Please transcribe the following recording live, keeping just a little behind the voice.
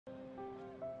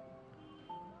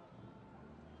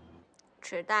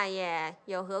池大爷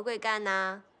有何贵干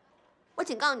呢？我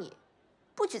警告你，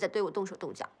不许再对我动手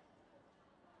动脚。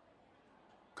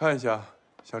看一下，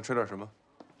想吃点什么？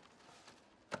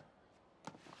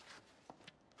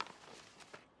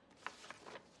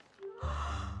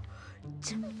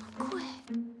这么贵！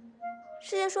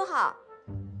事先说好，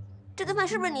这顿饭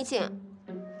是不是你请？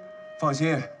放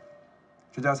心，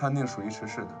这家餐厅属于池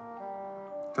氏的，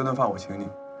这顿饭我请你，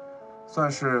算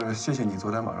是谢谢你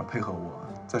昨天晚上配合我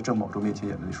在郑宝珠面前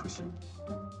演的那出戏。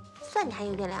算你还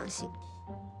有点良心。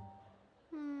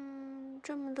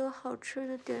这么多好吃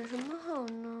的，点什么好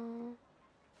呢？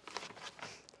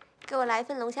给我来一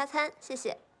份龙虾餐，谢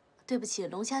谢。对不起，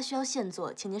龙虾需要现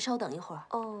做，请您稍等一会儿。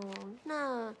哦，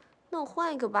那我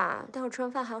换一个吧，待会儿吃完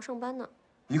饭还要上班呢。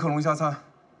一客龙虾餐。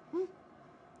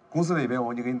公司那边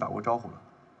我已经给你打过招呼了，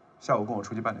下午跟我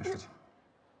出去办点事情。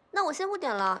那我先不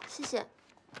点了，谢谢。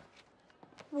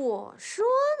我说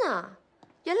呢，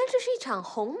原来这是一场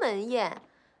鸿门宴，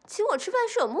请我吃饭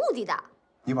是有目的的。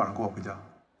你晚上跟我回家。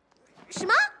什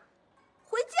么？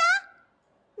回家？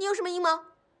你有什么阴谋？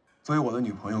作为我的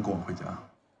女朋友跟我回家，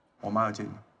我妈要见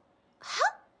你。哈？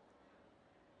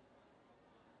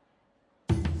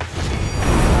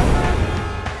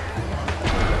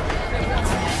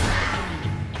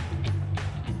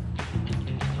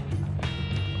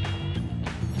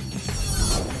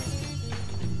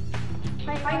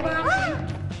欢迎光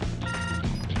临。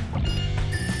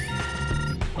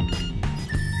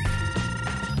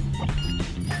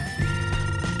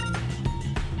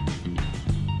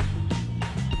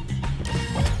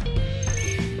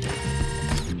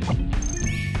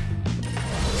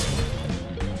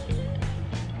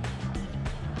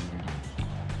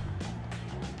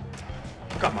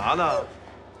干嘛呢？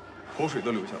口水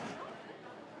都流下来了。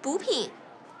补品。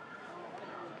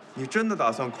你真的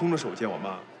打算空着手见我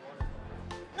妈？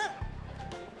那，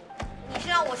你是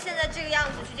让我现在这个样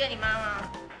子去见你妈吗？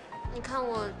你看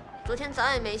我昨天澡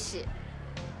也没洗，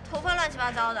头发乱七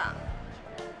八糟的，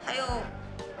还有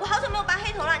我好久没有拔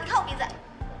黑头了，你看我鼻子。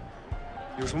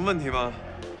有什么问题吗？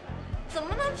怎么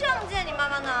能这样见你妈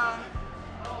妈呢？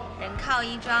人靠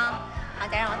衣装，好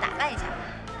歹让我打扮一下吧。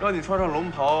让你穿上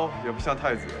龙袍也不像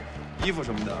太子，衣服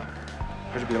什么的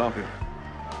还是别浪费了。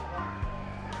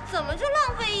怎么就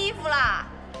浪费衣服啦？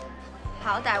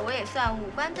好歹我也算五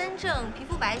官端正，皮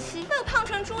肤白皙，没有胖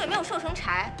成猪，也没有瘦成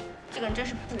柴。这个人真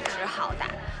是不知好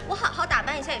歹。我好好打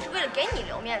扮一下，也是为了给你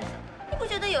留面子。你不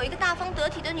觉得有一个大方得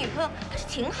体的女朋友还是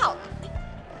挺好的？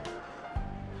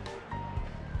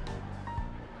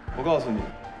我告诉你，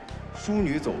淑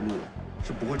女走路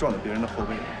是不会撞到别人的后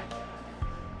背的。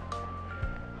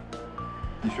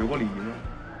你学过礼仪吗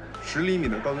？10厘米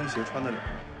的高跟鞋穿得了吗？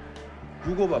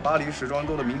如果把巴黎时装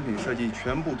周的名品设计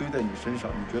全部堆在你身上，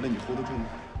你觉得你 hold 得住吗？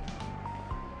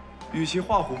与其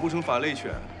画虎不成反类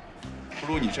犬，不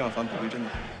如你这样返璞归真的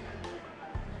好。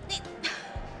你，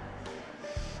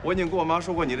我已经跟我妈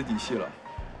说过你的底细了，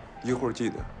一会儿记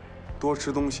得多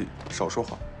吃东西，少说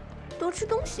话。多吃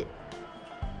东西。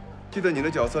记得你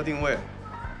的角色定位，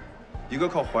一个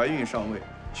靠怀孕上位、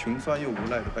穷酸又无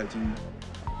赖的拜金女。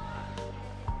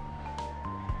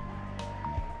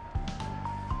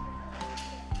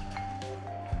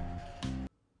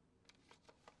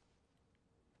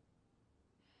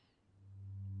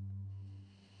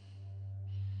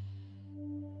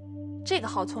这个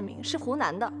郝聪明是湖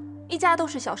南的，一家都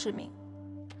是小市民。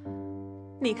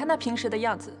你看他平时的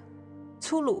样子，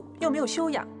粗鲁又没有修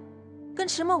养，跟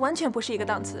池墨完全不是一个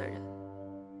档次的人。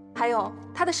还有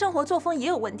他的生活作风也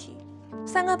有问题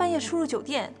，3更半夜出入酒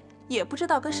店，也不知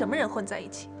道跟什么人混在一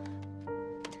起。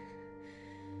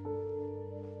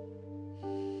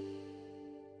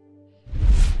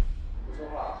不说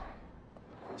话，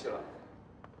回去了。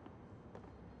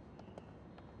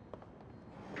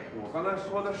我刚才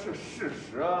说的是事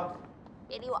实啊！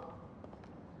别理我。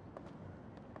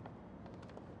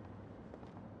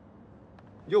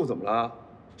又怎么了？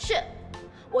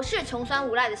我是穷酸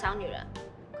无赖的小女人，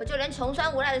可就连穷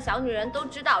酸无赖的小女人都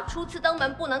知道，初次登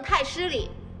门不能太失礼。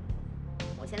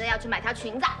我现在要去买条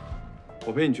裙子，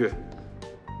我陪你去。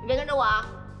你别跟着我啊！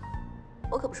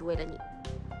我可不是为了你。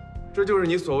这就是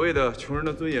你所谓的穷人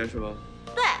的尊严是吗？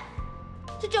对，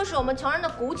这就是我们穷人的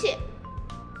骨气。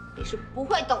你是不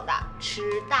会懂的，池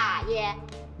大爷。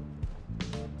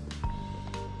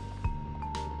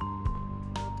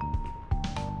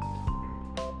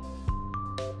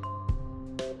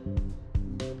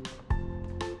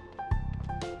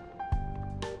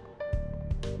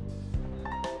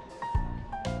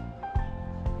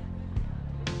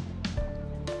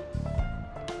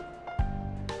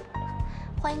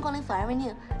欢迎光临 Forever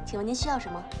New， 请问您需要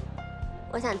什么？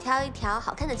我想挑一条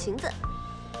好看的裙子。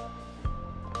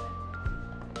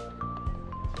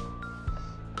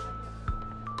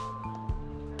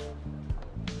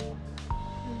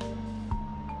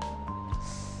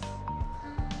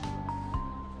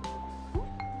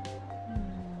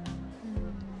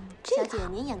小姐，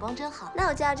您眼光真好。那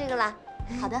我就要这个啦。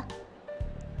好的。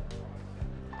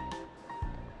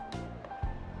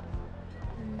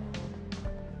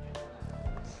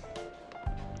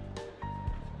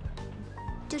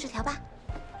就这条吧。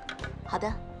好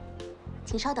的，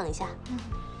请稍等一下。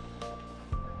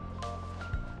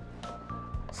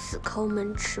死抠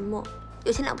门池墨，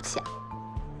有钱了不起啊！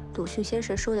鲁迅先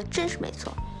生说的真是没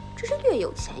错，只是越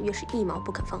有钱越是一毛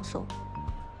不肯放松。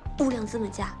无良资本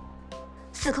家，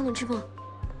死抠门池墨。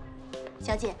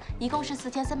小姐，一共是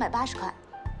4380块。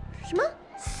什么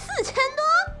？4000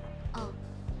多？哦。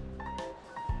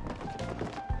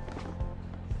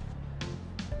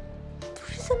不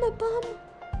是380吗？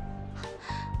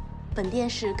本店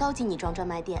是高级女装专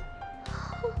卖店。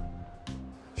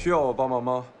需要我帮忙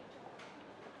吗？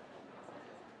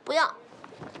不要，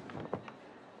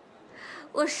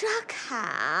我刷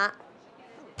卡。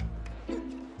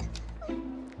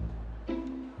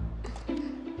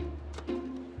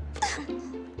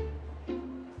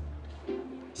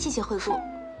谢谢惠顾。我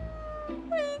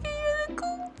1个月的工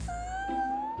资。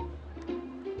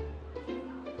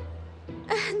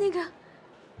那个，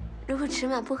如果尺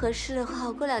码不合适的话，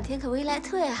我过2天可不可以来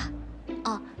退啊？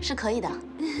哦，是可以的。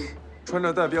穿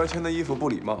着带标签的衣服不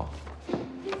礼貌，